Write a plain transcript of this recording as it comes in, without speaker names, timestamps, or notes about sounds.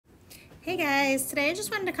Hey guys, today I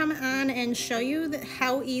just wanted to come on and show you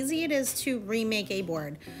how easy it is to remake a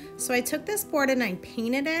board. So I took this board and I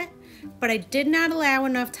painted it, but I did not allow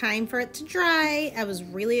enough time for it to dry. I was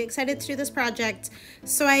really excited to do this project.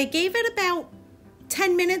 So I gave it about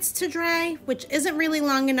 10 minutes to dry, which isn't really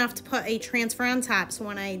long enough to put a transfer on top. So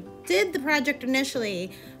when I did the project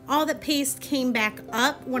initially, all the paste came back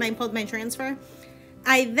up when I pulled my transfer.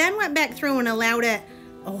 I then went back through and allowed it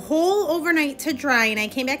a whole overnight to dry, and I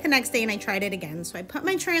came back the next day and I tried it again. So I put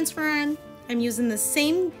my transfer on. I'm using the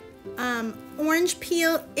same orange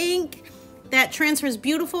peel ink. That transfer is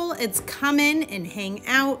beautiful. It's come in and hang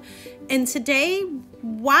out. And today,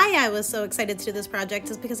 why I was so excited to do this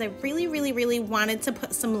project is because I really wanted to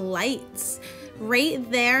put some lights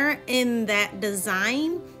right there in that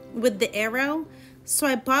design with the arrow. So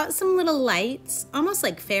I bought some little lights, almost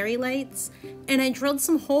like fairy lights, and I drilled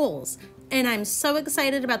some holes. And I'm so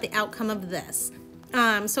excited about the outcome of this.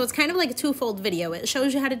 So it's kind of like a twofold video. It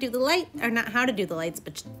shows you how to do the light, or not how to do the lights,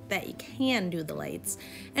 but that you can do the lights.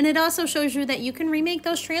 And it also shows you that you can remake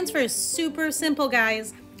those transfers. Super simple,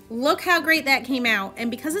 guys. Look how great that came out. And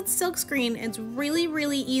because it's silkscreen, it's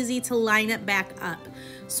really easy to line it back up.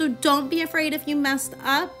 So don't be afraid if you messed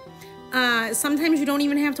up. Sometimes you don't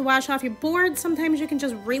even have to wash off your board. Sometimes you can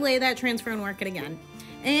just relay that transfer and work it again.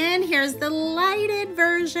 And here's the lighted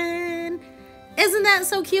version. Isn't that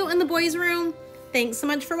so cute in the boys' room? Thanks so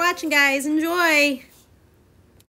much for watching, guys. Enjoy.